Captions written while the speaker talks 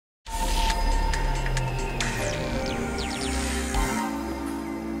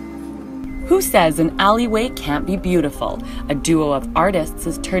Who says an alleyway can't be beautiful? A duo of artists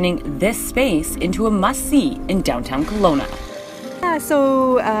is turning this space into a must-see in downtown Kelowna. Yeah,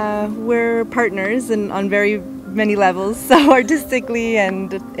 so we're partners and on very many levels, so artistically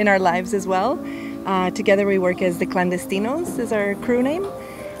and in our lives as well. Together we work as the Clandestinos is our crew name.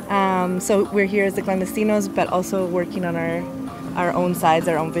 So we're here as the Clandestinos, but also working on our own sides,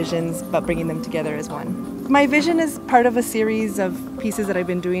 our own visions, but bringing them together as one. My vision is part of a series of pieces that I've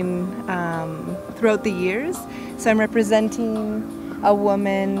been doing throughout the years. So I'm representing a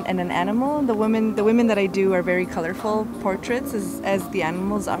woman and an animal. The women that I do are very colorful portraits, as the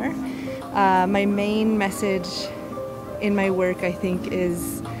animals are. My main message in my work, I think,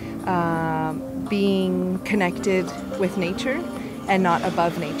 is being connected with nature and not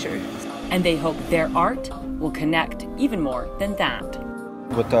above nature. And they hope their art will connect even more than that.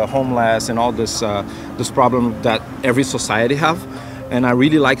 With the homeless and all this problem that every society have, and I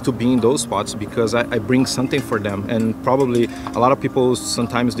really like to be in those spots because I bring something for them. And probably a lot of people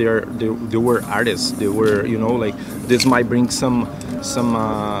sometimes they were artists. They were, you know, like this might bring some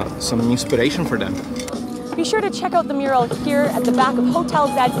inspiration for them. Be sure to check out the mural here at the back of Hotel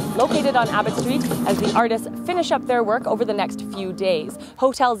Z, located on Abbott Street, as the artists finish up their work over the next few days.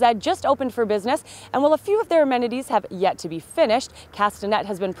 Hotel Z just opened for business, and while a few of their amenities have yet to be finished, Castanet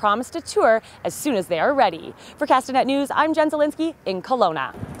has been promised a tour as soon as they are ready. For Castanet News, I'm Jen Zielinski in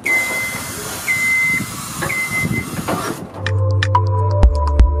Kelowna.